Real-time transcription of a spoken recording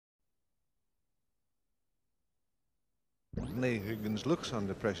certainly Higgins looks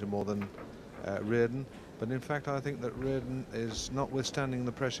under pressure more than Reardon, but in fact I think that Reardon is not withstanding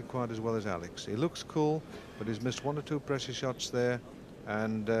the pressure quite as well as Alex. He looks cool, but he's missed 1 or 2 pressure shots there,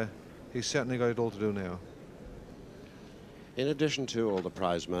 and he's certainly got it all to do now. In addition to all the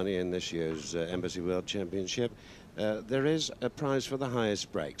prize money in this year's Embassy World Championship, there is a prize for the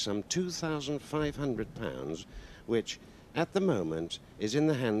highest break, some £2,500, which at the moment is in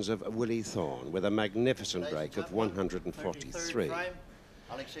the hands of Willie Thorne with a magnificent break of 143.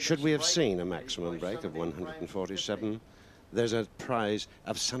 Should we have seen a maximum break of 147, there's a prize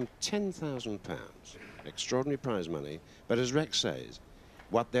of some £10,000. Extraordinary prize money, but as Rex says,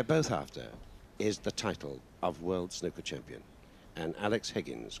 what they're both after is the title of World Snooker Champion. And Alex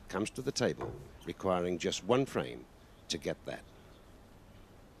Higgins comes to the table requiring just 1 frame to get that.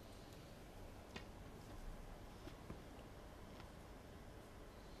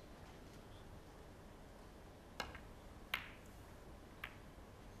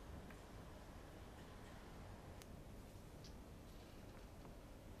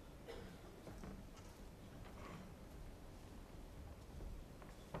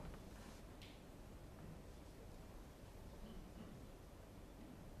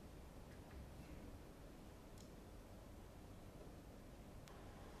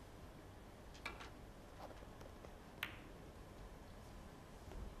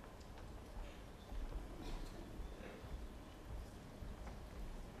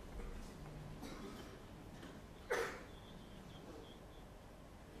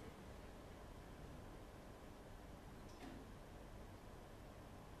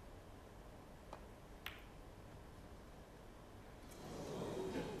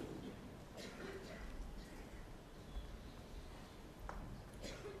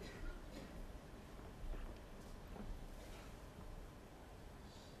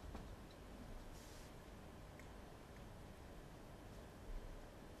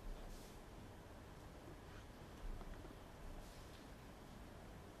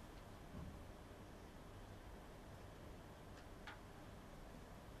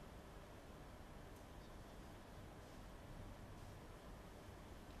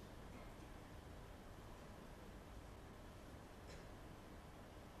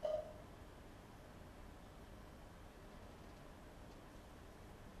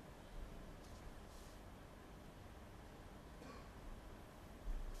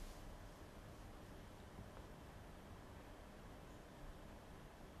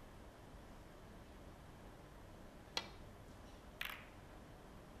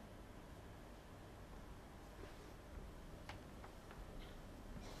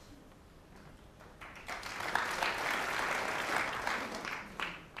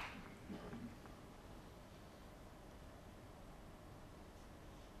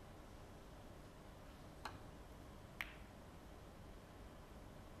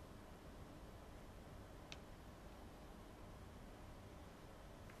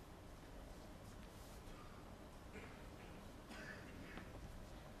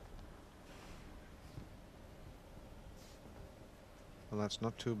 Well, that's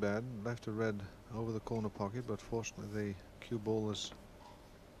not too bad. Left a red over the corner pocket, but fortunately the cue ball has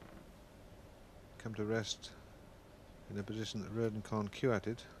come to rest in a position that Reardon can't cue at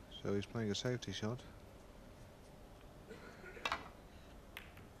it, so he's playing a safety shot.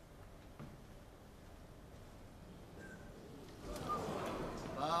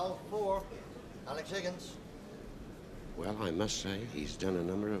 Foul 4, Alex Higgins. Well, I must say he's done a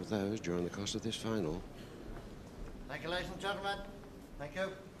number of those during the course of this final. Thank you, ladies and gentlemen. Thank you.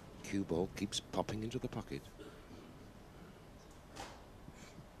 Cue ball keeps popping into the pocket.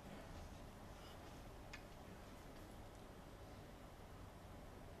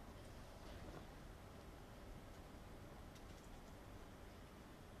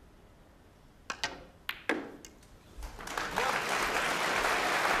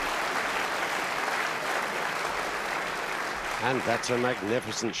 And that's a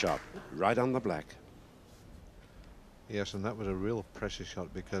magnificent shot, right on the black. Yes, and that was a real pressure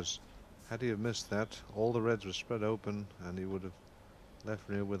shot, because had he have missed that, all the reds were spread open and he would have left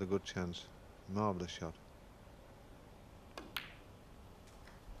Reardon with a good chance. Marvellous shot.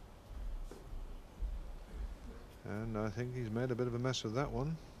 And I think he's made a bit of a mess of that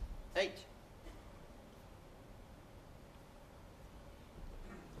one. 8.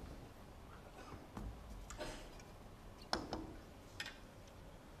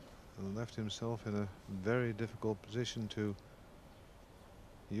 And left himself in a very difficult position to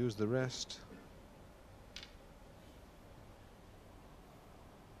use the rest.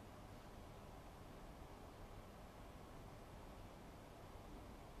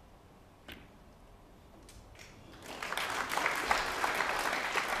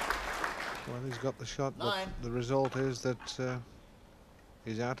 he's got the shot, but 9. the result is that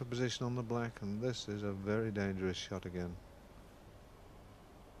he's out of position on the black, and this is a very dangerous shot again.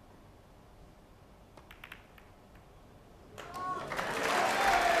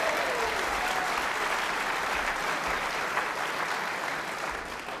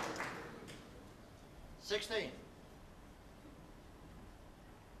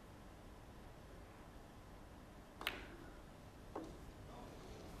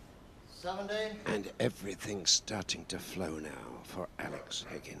 And everything's starting to flow now for Alex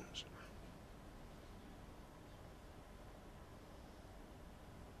Higgins.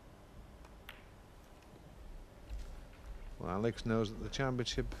 Well, Alex knows that the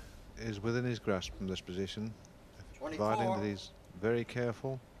championship is within his grasp from this position, 24. providing that he's very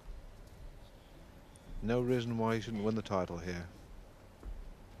careful. No reason why he shouldn't win the title here.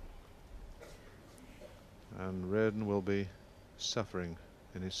 And Reardon will be suffering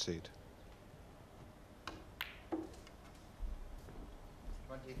in his seat.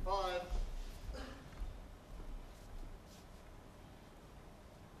 25.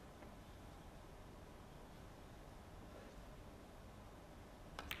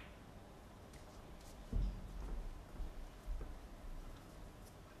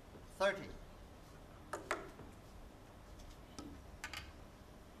 $30.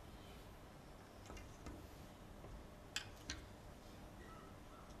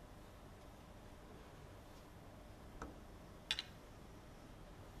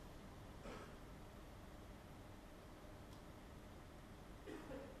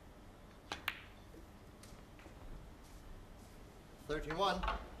 31.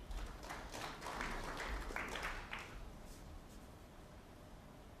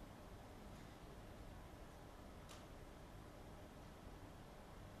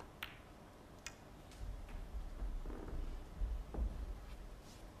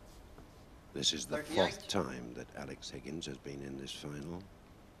 This is the 38. fourth time that Alex Higgins has been in this final.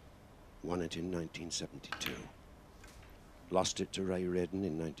 Won it in 1972. Lost it to Ray Reardon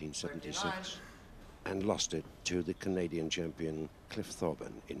in 1976. 39. And lost it to the Canadian champion Cliff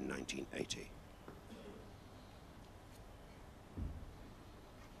Thorburn in 1980.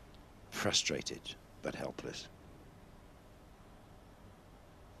 Frustrated but helpless.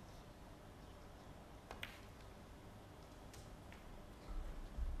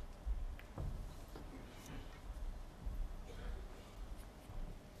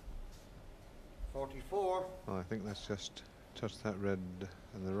 $44. Well, I think that's just touched that red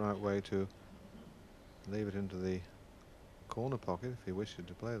in the right way to leave it into the corner pocket if he wishes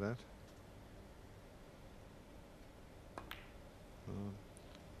to play that.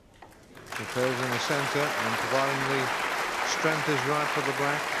 It goes in the centre, and providing the strength is right for the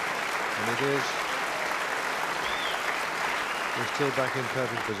black, and it is, we're still back in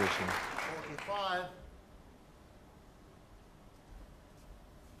perfect position. 45.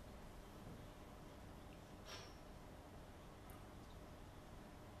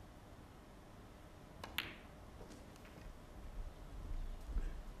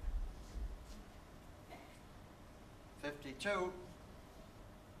 $52.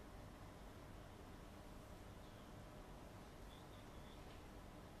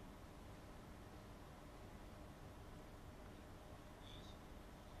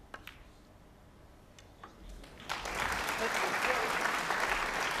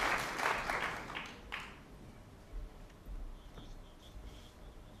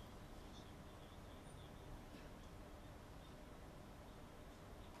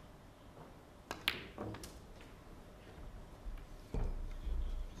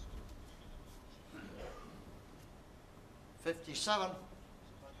 $57.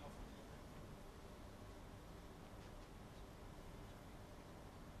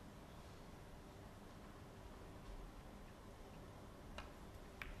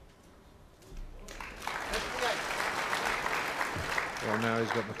 Well, now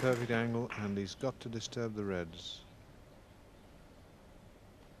he's got the perfect angle, and he's got to disturb the reds.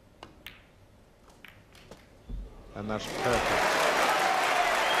 And that's perfect.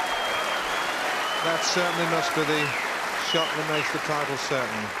 That certainly must be the shot that makes the title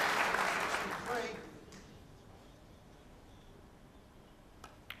certain.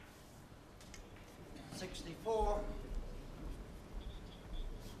 64.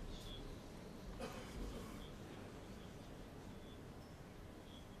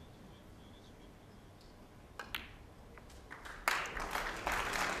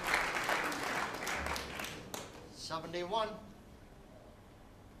 $71.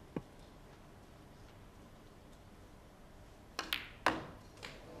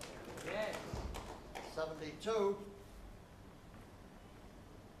 Yes. 72.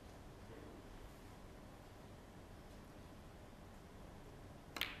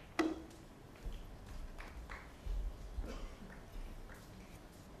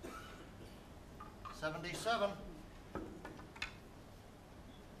 77.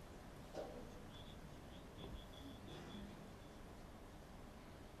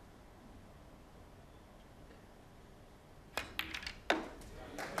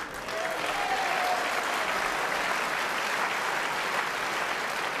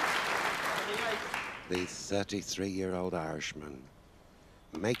 The 33-year-old Irishman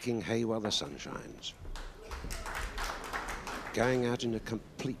making hay while the sun shines. Going out in a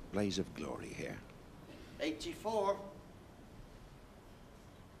complete blaze of glory here. 84.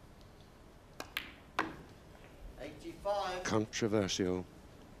 85. Controversial,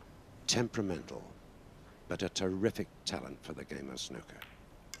 temperamental, but a terrific talent for the game of snooker.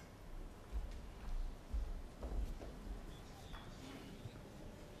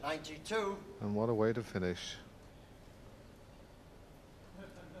 92. And what a way to finish.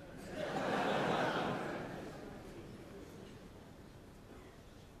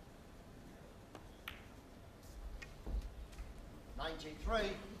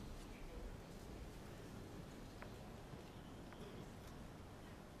 '93.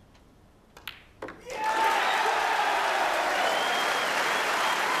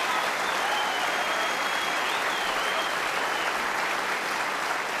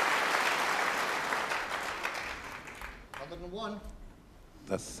 101.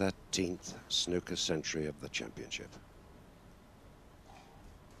 The 13th snooker century of the championship.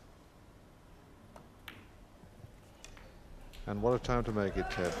 And what a time to make it,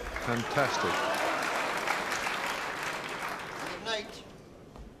 Ted. Fantastic. 108.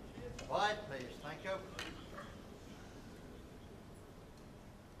 Quiet, please. Thank you.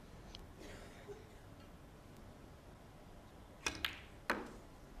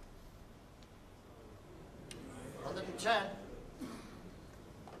 $110.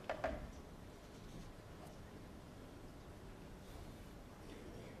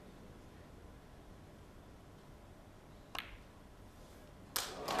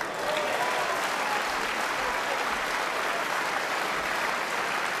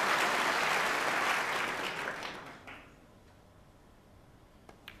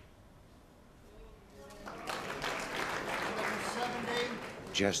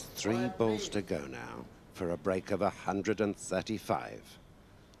 Just 3 balls to go now for a break of 135.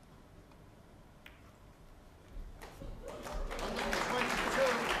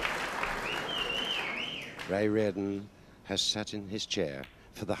 122. Ray Reardon has sat in his chair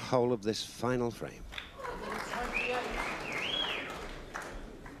for the whole of this final frame. 128.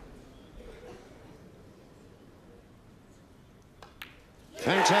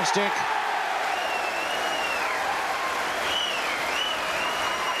 Fantastic.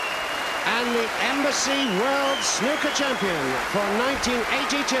 And the Embassy World Snooker Champion for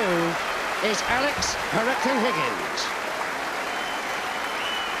 1982 is Alex Hurricane Higgins.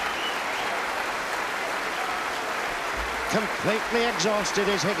 Completely exhausted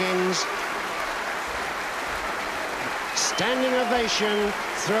is Higgins. Standing ovation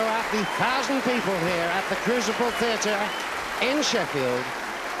throughout the 1,000 people here at the Crucible Theatre in Sheffield.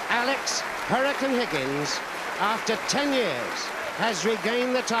 Alex Hurricane Higgins, after 10 years, has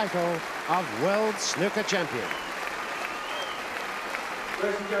regained the title of World Snooker Champion.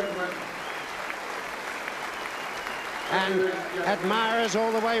 Ladies and gentlemen. And admirers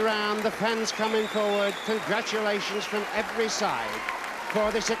all the way round, the fans coming forward. Congratulations from every side for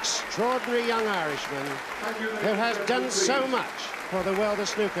this extraordinary young Irishman who has done so much for the world of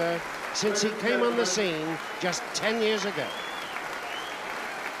snooker since he came on the scene just 10 years ago.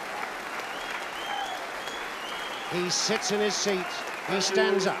 He sits in his seat, he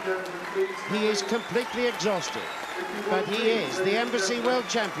stands up. He is completely exhausted, but he is the Embassy World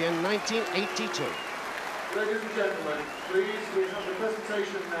Champion 1982. Ladies and gentlemen, please, we have the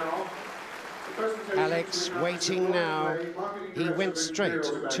presentation now. Alex waiting now. He went straight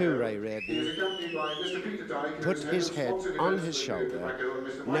to Ray Reardon, put his head on his shoulder,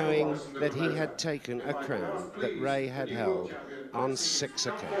 knowing that he had taken a crown that Ray had held on 6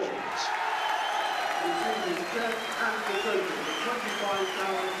 occasions. Receiving his check and the token of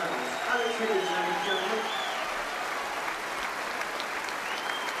 £25,000. Alex Higgins, ladies and gentlemen.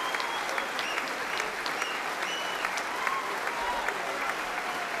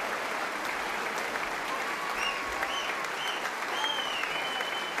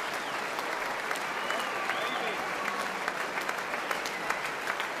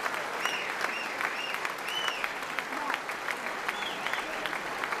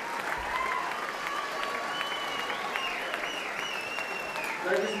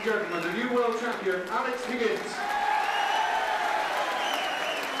 Ladies and gentlemen, the new world champion, Alex Higgins.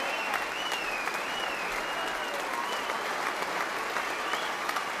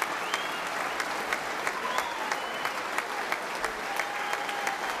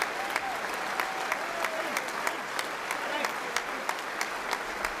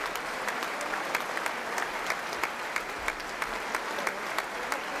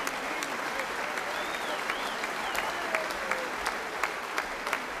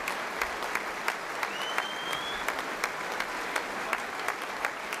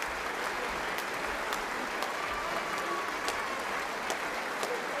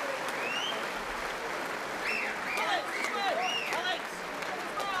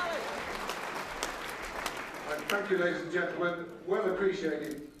 Thank you, ladies and gentlemen. Well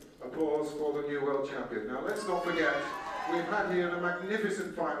appreciated applause for the new world champion. Now, let's not forget, we've had here a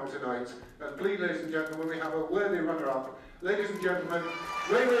magnificent final tonight. And please, ladies and gentlemen, we have a worthy runner-up. Ladies and gentlemen,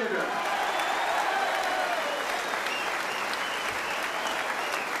 Reardon.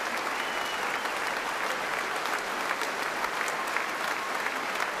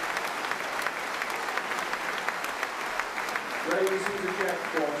 Ladies, here's a check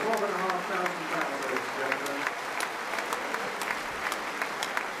for £12,500, ladies and gentlemen.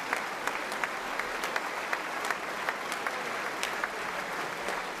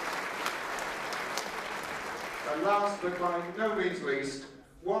 And last but by no means least,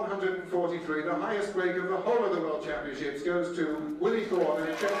 143, the highest break of the whole of the World Championships, goes to Willie Thorne and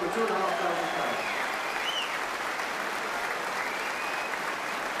a check for £2,500.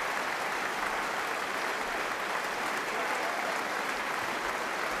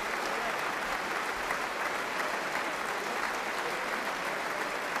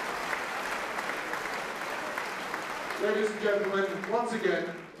 Ladies and gentlemen, once again,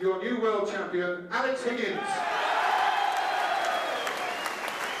 your new world champion, Alex Higgins.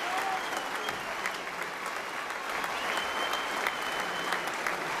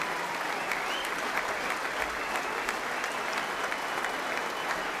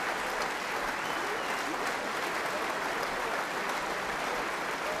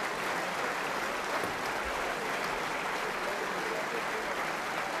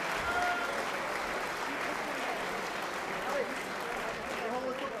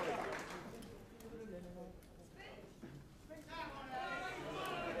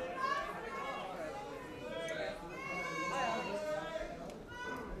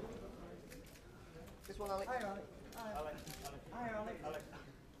 This one, Alex. Hi, Alex. Hi, Alex.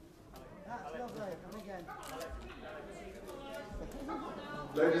 That's lovely. Come again.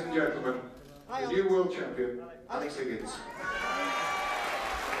 Ladies and gentlemen, the new world champion, Alex Higgins.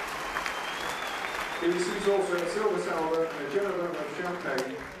 He receives also a silver salver and a general of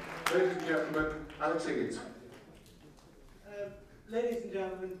champagne. Ladies and gentlemen, Alex Higgins. Ladies and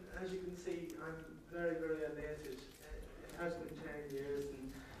gentlemen, as you can see, I'm very, very elated. It has been 10 years,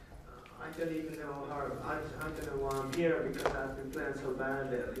 and I don't even know how. I don't know why I'm here, because I've been playing so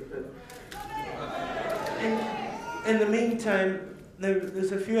bad lately. But in the meantime,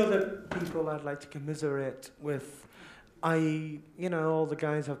 there's a few other people I'd like to commiserate with, i.e., you know, all the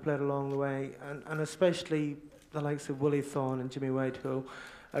guys I've played along the way, and especially the likes of Willie Thorne and Jimmy White, who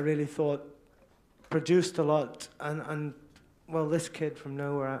I really thought produced a lot, and well, this kid from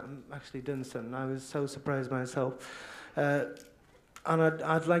nowhere actually done something. I was so surprised myself. And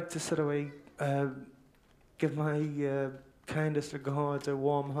I'd like to sort of give my kindest regards or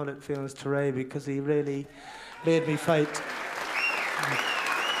warm-hearted feelings to Ray, because he really made me fight.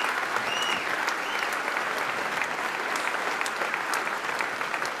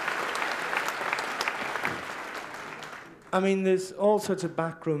 I mean, there's all sorts of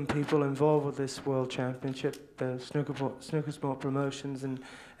backroom people involved with this World Championship, the snooker sport promotions and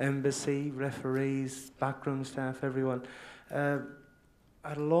embassy, referees, backroom staff, everyone.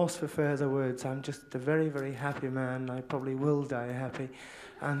 At a loss for further words. I'm just a very, very happy man. I probably will die happy.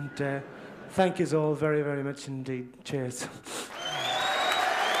 And thank you all very, very much indeed. Cheers.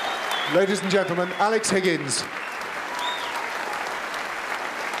 Ladies and gentlemen, Alex Higgins.